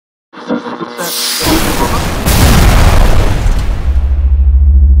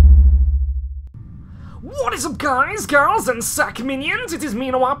is up, guys, girls, and sack minions? It is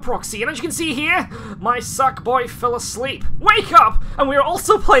me, Proxy, and as you can see here, my sack boy fell asleep. Wake up! And we are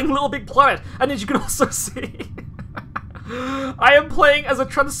also playing Little Big Planet, and as you can also see, I am playing as a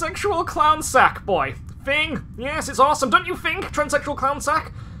transsexual clown sack boy. Thing, yes, it's awesome. Don't you think, transsexual clown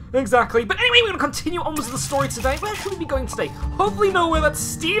sack? Exactly. But anyway, we're going to continue on with the story today. Where should we be going today? Hopefully know where that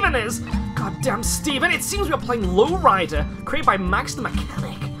Steven is. Goddamn Steven. It seems we are playing Lowrider, created by Max the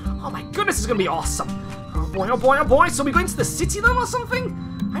Mechanic. Oh my goodness, it's going to be awesome. Oh boy, oh boy, oh boy. So we're going to the city then or something?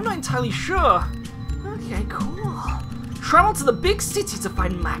 I'm not entirely sure. Okay, cool. Travel to the big city to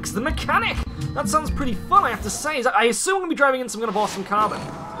find Max the Mechanic. That sounds pretty fun, I have to say. I assume I'm going to be driving in some kind of awesome car then.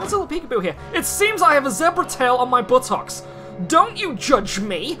 Let's a little peekaboo here. It seems I have a zebra tail on my buttocks. Don't you judge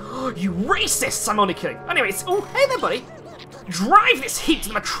me! You racists! I'm only kidding. Anyways, oh, hey there, buddy. Drive this heat to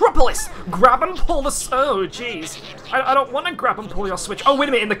the Metropolis! Grab and pull the... Oh, jeez. I don't want to grab and pull your switch. Oh, wait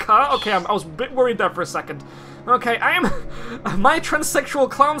a minute, in the car? Okay, I was a bit worried there for a second. Okay, my transsexual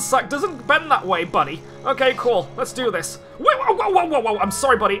clown sack doesn't bend that way, buddy. Okay, cool. Let's do this. Whoa, whoa, whoa, whoa, whoa! I'm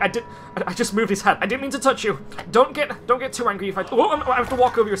sorry, buddy. I just moved his head. I didn't mean to touch you. Don't get too angry if I... Oh, I have to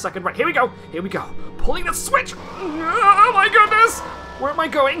walk over you a second. Right, here we go. Here we go. Pulling the switch. Oh my goodness! Where am I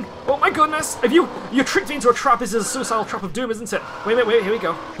going? Oh my goodness! If you tricked me into a trap, this is a suicidal trap of doom, isn't it? Wait, here we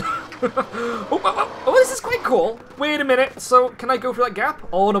go. Oh, this is quite cool. Wait a minute. So, can I go through that gap?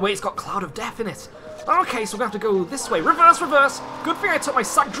 Oh no, wait, it's got Cloud of Death in it. Okay, so we're gonna have to go this way. Reverse, reverse. Good thing I took my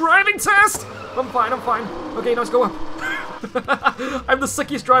sack driving test. I'm fine, I'm fine. Okay, now let's go up. I'm the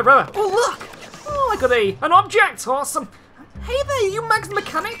sickiest driver ever. Oh, look! Oh, I got an object. Awesome. Hey there, you Max the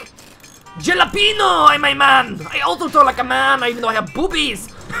Mechanic? Jalapeno, I'm a man. I also talk like a man, even though I have boobies.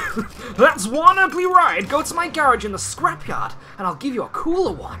 That's one ugly ride. Go to my garage in the scrapyard, and I'll give you a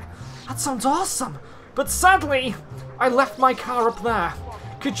cooler one. That sounds awesome. But sadly, I left my car up there.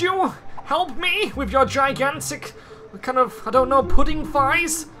 Could you help me with your gigantic, kind of, I don't know, pudding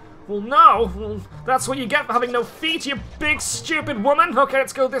thighs? Well, no. Well, that's what you get for having no feet, you big, stupid woman. Okay,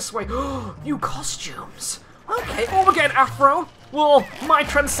 let's go this way. New costumes. Okay, oh, we're getting afro. Well, my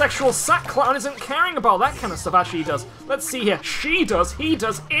transsexual sack clown isn't caring about that kind of stuff. Actually, he does. Let's see here. She does. He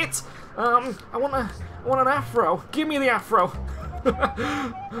does. It. I want an afro. Give me the afro.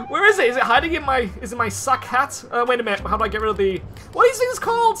 Where is it? Is it hiding in my? Is it my sack hat? Wait a minute. How do I get rid of the? What are these things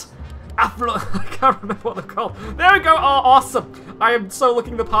called? Afro. I can't remember what they're called. There we go. Oh, awesome. I am so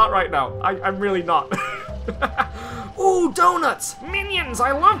looking the part right now. I'm really not. Ooh, donuts. Minions.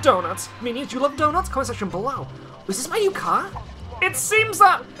 I love donuts. Minions, you love donuts? Comment section below. Is this my new car? It seems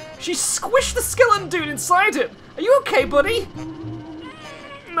that she squished the skeleton dude inside it. Are you okay, buddy?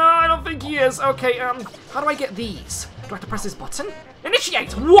 No, I don't think he is. Okay, how do I get these? Do I have to press this button?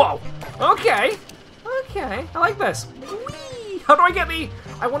 Initiate! Whoa! Okay. Okay, I like this. Whee! How do I get the...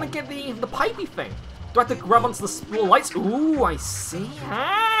 I want to get the pipey thing. Do I have to grab onto the little lights? Ooh, I see.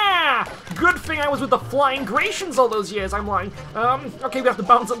 Ah! Good thing I was with the Flying Gracians all those years. I'm lying. Okay, we have to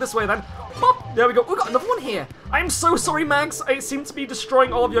bounce up this way then. Bop! There we go. We've got another one here. I'm so sorry, Max. I seem to be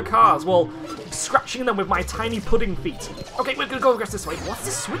destroying all of your cars. Well, scratching them with my tiny pudding feet. Okay, we're gonna go this way. What's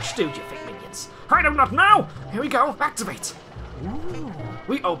this switch do, you think, minions? I do not know. Here we go. Activate. Ooh,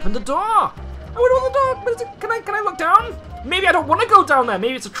 we opened a door. I went on the door. But is it, can I look down? Maybe I don't want to go down there.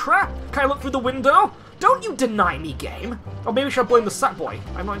 Maybe it's a trap. Can I look through the window? Don't you deny me, game. Or maybe should I blame the sack boy?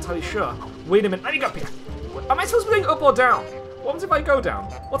 I'm not entirely sure. Wait a minute. Let me go up here. Am I supposed to be going up or down? What happens if I go down?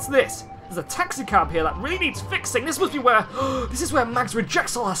 What's this? There's a taxi cab here that really needs fixing. This must be where... this is where Max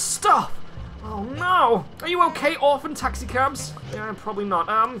rejects all her stuff. Oh, no. Are you okay, orphan taxi cabs? Yeah, probably not.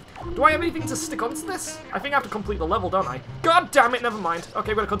 Do I have anything to stick onto this? I think I have to complete the level, don't I? God damn it, never mind.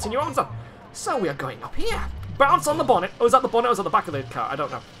 Okay, we're going to continue on. So we are going up here. Bounce on the bonnet. Oh, is that the bonnet or is that the back of the car? I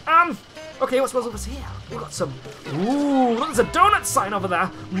don't know. Okay, what's over here? We've got some... Ooh, look, there's a donut sign over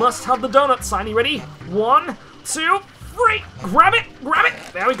there. Must have the donut sign. You ready? 1, 2, 3. Grab it! Grab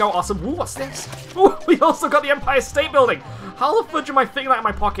it! There we go. Awesome. Ooh, what's this? Ooh, we also got the Empire State Building. How the fudge am I fitting that in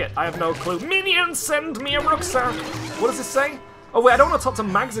my pocket? I have no clue. Minions, send me a rucksack. What does this say? Oh, wait, I don't want to talk to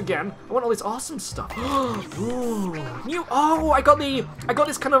Mags again. I want all this awesome stuff. Ooh, new... Oh, I got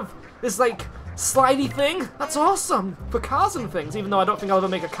this kind of... This, like... slidey thing? That's awesome! For cars and things, even though I don't think I'll ever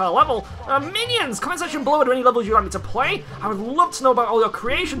make a car level. Minions! Comment section below, are there any levels you'd like me to play? I would love to know about all your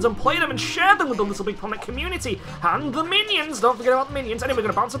creations and play them and share them with the Little Big Planet community. And the minions! Don't forget about the minions. Anyway, we're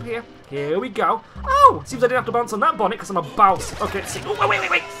gonna bounce up here. Here we go. Oh! Seems I didn't have to bounce on that bonnet because I'm a bounce. Okay, let's see. Oh,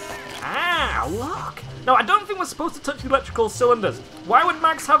 wait! Ah, look! Now, I don't think we're supposed to touch the electrical cylinders. Why would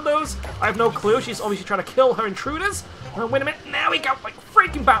Max have those? I have no clue. She's obviously trying to kill her intruders. Wait a minute. There we go. Like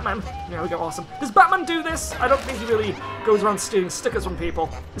freaking Batman. There we go. Awesome. Does Batman do this? I don't think he really goes around stealing stickers from people.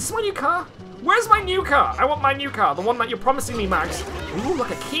 Is this my new car? Where's my new car? I want my new car, the one that you're promising me, Mags. Ooh, look,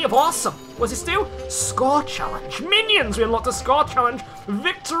 a key of awesome. What's this do? Score challenge. Minions, we unlocked a score challenge.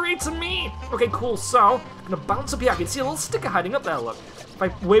 Victory to me. Okay, cool. So, I'm gonna bounce up here. I can see a little sticker hiding up there, look. If I,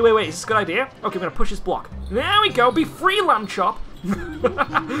 wait, is this a good idea? Okay, I'm gonna push this block. There we go. Be free, Lamb Chop.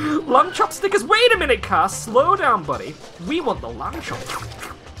 Lamb Chop stickers. Wait a minute, car. Slow down, buddy. We want the Lamb Chop.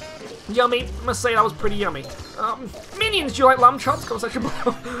 Yummy. I must say that was pretty yummy. Minions, do you like lamb chops? Conversation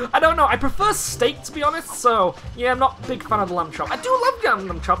below. I don't know. I prefer steak, to be honest. So, yeah, I'm not a big fan of the lamb chop. I do love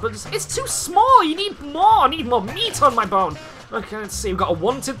lamb chop, but it's too small. You need more. I need more meat on my bone. Okay, let's see. We've got a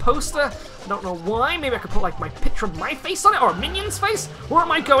wanted poster. I don't know why. Maybe I could put, like, my picture of my face on it, or a minion's face. Where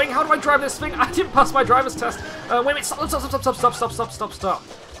am I going? How do I drive this thing? I didn't pass my driver's test. Wait a minute. Stop.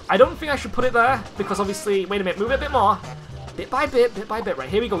 I don't think I should put it there, because obviously... Wait a minute. Move it a bit more. Bit by bit. Right,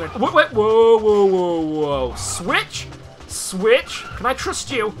 here we go. Wait. Whoa. Switch. Can I trust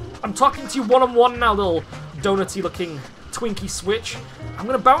you? I'm talking to you one-on-one now, little donutty-looking Twinkie Switch. I'm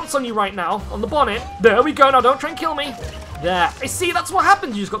gonna bounce on you right now, on the bonnet. There we go. Now, don't try and kill me. There. I see, that's what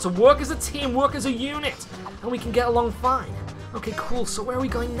happens. You just got to work as a team, work as a unit, and we can get along fine. Okay, cool. So where are we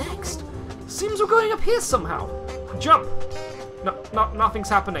going next? Seems we're going up here somehow. Jump. No, nothing's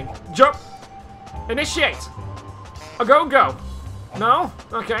happening. Jump. Initiate. A go. No?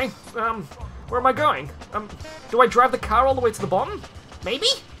 Okay. Where am I going? Do I drive the car all the way to the bottom? Maybe?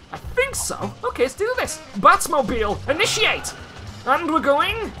 I think so. Okay, let's do this. Batmobile, initiate! And we're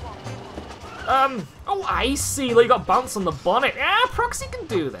going... oh, I see. You got bounce on the bonnet. Yeah, Proxy can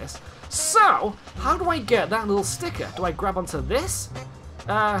do this. So, how do I get that little sticker? Do I grab onto this?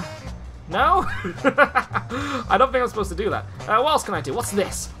 No? I don't think I'm supposed to do that. What else can I do? What's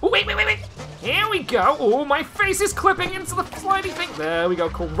this? Oh, wait. Here we go. Oh, my face is clipping into the slidey thing. There we go,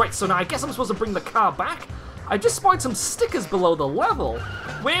 cool. Right, so now I guess I'm supposed to bring the car back. I just spotted some stickers below the level.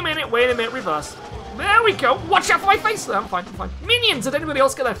 Wait a minute, reverse. There we go. Watch out for my face. I'm fine. Minions, did anybody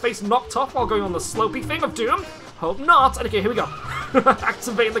else get their face knocked off while going on the slopey thing of doom? Hope not. Okay, here we go.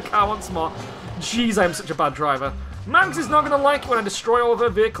 Activating the car once more. Jeez, I'm such a bad driver. Mags is not going to like it when I destroy all of her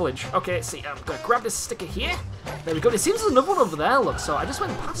vehicleage. Okay, let's see. I'm going to grab this sticker here. There we go. There seems there's another one over there, look. So I just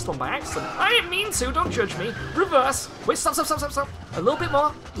went past one by accident. I didn't mean to. Don't judge me. Reverse. Wait, stop. A little bit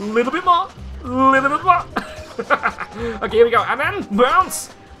more. Okay, here we go. And then bounce.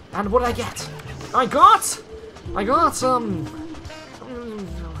 And what did I get? I got, I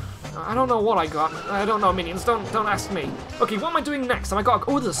don't know what I got. I don't know, minions. Don't ask me. Okay, what am I doing next? Have I got...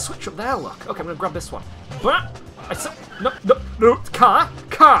 Oh, there's a switch up there, look. Okay, I'm going to grab this one. But... No. Car.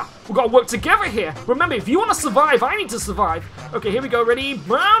 We've got to work together here. Remember, if you want to survive, I need to survive. Okay, here we go. Ready?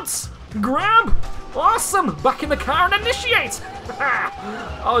 Bounce. Grab. Awesome. Back in the car and initiate.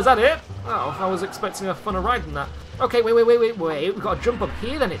 Oh, is that it? Oh, I was expecting a funner ride than that. Okay, wait. We've got to jump up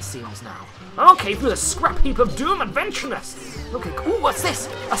here then, it seems now. Okay, through the scrap heap of doom adventurous. Okay, ooh, what's this?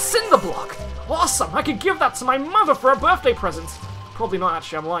 A cinder block. Awesome. I could give that to my mother for a birthday present. Probably not,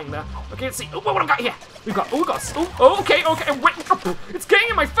 actually. I'm lying there. Okay, let's see. Oh, what have I got here? Okay. Wait, it's getting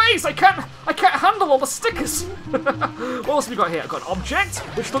in my face. I can't handle all the stickers. What else have we got here? I've got an object,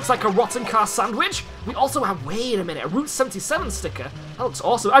 which looks like a rotten car sandwich. We also have, wait a minute, a Route 77 sticker. That looks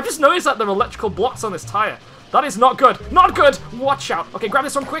awesome. I've just noticed that there are electrical blocks on this tire. That is not good. Not good. Watch out. Okay, grab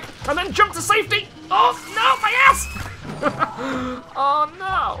this one quick, and then jump to safety. Oh, no, my ass. Oh,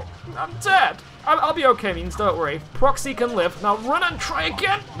 no. I'm dead. I'll be okay, means don't worry. Proxy can live. Now run and try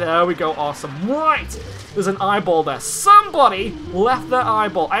again. There we go. Awesome. Right. There's an eyeball there. Somebody left their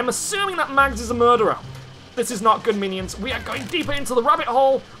eyeball. I'm assuming that Mags is a murderer. This is not good, minions. We are going deeper into the rabbit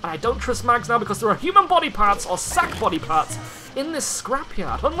hole, and I don't trust Mags now because there are human body parts or sack body parts in this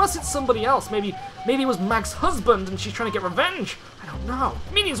scrapyard. Unless it's somebody else. Maybe it was Mag's husband and she's trying to get revenge. I don't know.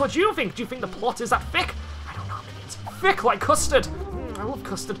 Minions, what do you think? Do you think the plot is that thick? I don't know, minions. Thick like custard. I love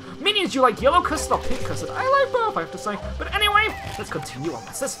custard. Minions, do you like yellow custard or pink custard? I like both, I have to say. But anyway, let's continue on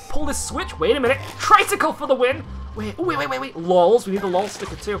this. Let's pull this switch. Wait a minute. Tricycle for the win. Wait. Lols. We need the lol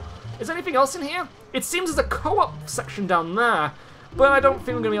sticker too. Is there anything else in here? It seems there's a co-op section down there, but I don't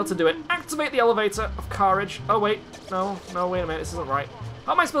think I'm going to be able to do it. Activate the elevator of carriage. Oh, wait. No, wait a minute. This isn't right.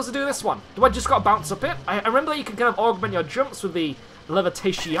 How am I supposed to do this one? Do I just got to bounce up it? I remember that you can kind of augment your jumps with the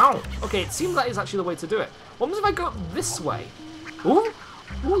levitation. Okay, it seems that is actually the way to do it. What happens if I go this way? Ooh,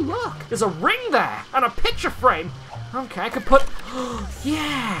 look. There's a ring there and a picture frame. Okay, I could put...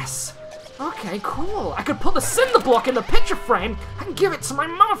 Yes. Okay, cool. I could put the cinder block in the picture frame and give it to my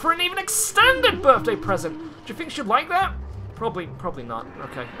mother for an even extended birthday present. Do you think she'd like that? Probably not.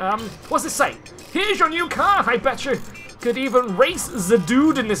 Okay. What's this say? Here's your new car. I bet you could even race the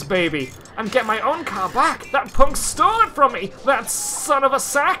dude in this baby and get my own car back. That punk stole it from me. That son of a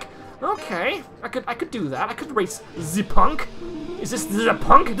sack. Okay, I could do that. I could race the punk. Is this the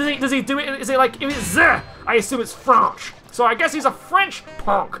punk? Does he do it? Is it like, if it's the? I assume it's French. So I guess he's a French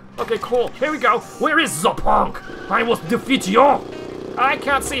punk. Okay, cool. Here we go. Where is the punk? I will defeat you. I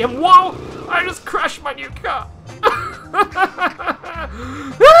can't see him. Whoa! I just crashed my new car.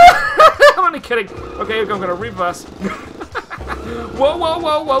 I'm only kidding. Okay, I'm gonna reverse. Whoa, whoa,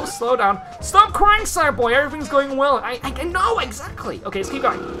 whoa, whoa, slow down. Stop crying, sire boy, everything's going well. I know, exactly. Okay, let's keep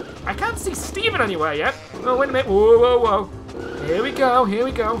going. I can't see Steven anywhere yet. Oh, wait a minute. Whoa, whoa, whoa. Here we go, here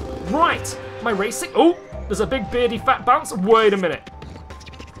we go. Right, am I racing? Oh, there's a big beardy fat bounce. Wait a minute.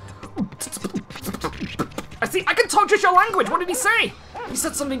 I see, I can talk just your language. What did he say? He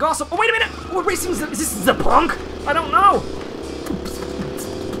said something awesome. Oh, wait a minute. We're racing, is this the punk? I don't know.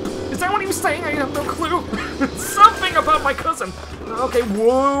 Is that what he was saying? I have no clue. Something about my cousin. Okay,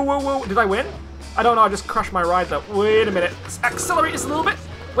 whoa, whoa, whoa. Did I win? I don't know, I just crashed my ride though. Wait a minute. Let's accelerate this a little bit.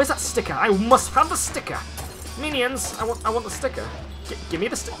 Where's that sticker? I must have the sticker. Minions, I want the sticker. Give me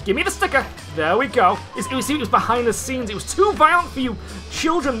the sticker. There we go. It was behind the scenes. It was too violent for you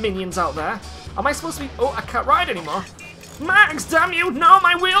children minions out there. Am I supposed to be... Oh, I can't ride anymore. Max, damn you! No,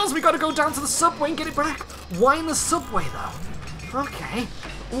 my wheels! We gotta go down to the subway and get it back. Why in the subway though? Okay.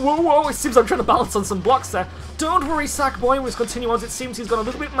 Whoa, whoa, it seems I'm trying to balance on some blocks there. Don't worry, Sackboy, let's continue on. It seems he's got a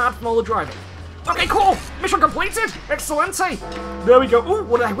little bit mad from all the driving. Okay, cool! Mission completed! Excelente! There we go. Ooh,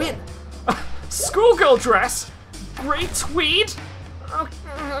 what did I win? Schoolgirl dress? Grey tweed?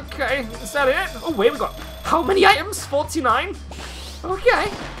 Okay, is that it? Oh, wait, we got how many items? 49? Okay,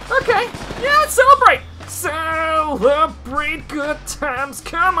 okay. Yeah, let's celebrate! Celebrate good times,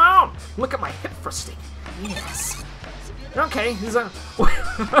 come on! Look at my hip thrusting. Yes. Okay, he's a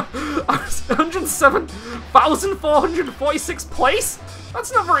 107,446 place?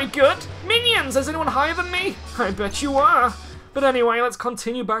 That's not very good. Minions, is anyone higher than me? I bet you are. But anyway, let's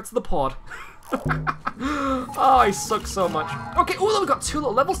continue back to the pod. Oh, I suck so much. Okay, oh, we've got 2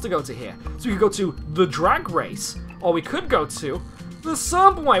 little levels to go to here. So we could go to the drag race, or we could go to the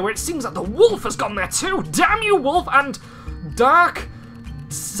subway, where it seems that the wolf has gone there too. Damn you, wolf, and Dark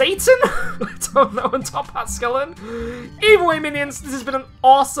Satan? I don't know, and Top Hat Skeleton. Either way, minions, this has been an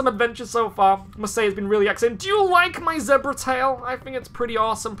awesome adventure so far. I must say it's been really excellent. Do you like my zebra tail? I think it's pretty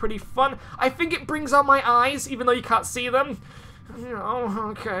awesome, pretty fun. I think it brings out my eyes, even though you can't see them. Oh,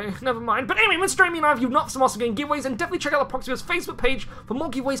 okay, never mind. But anyway, Mr. Amy and I, if you've not some awesome game giveaways, and definitely check out the Proxy's Facebook page for more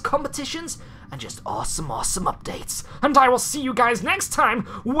giveaways, competitions, and just awesome updates. And I will see you guys next time.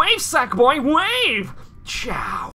 Wave, Sackboy, wave! Ciao.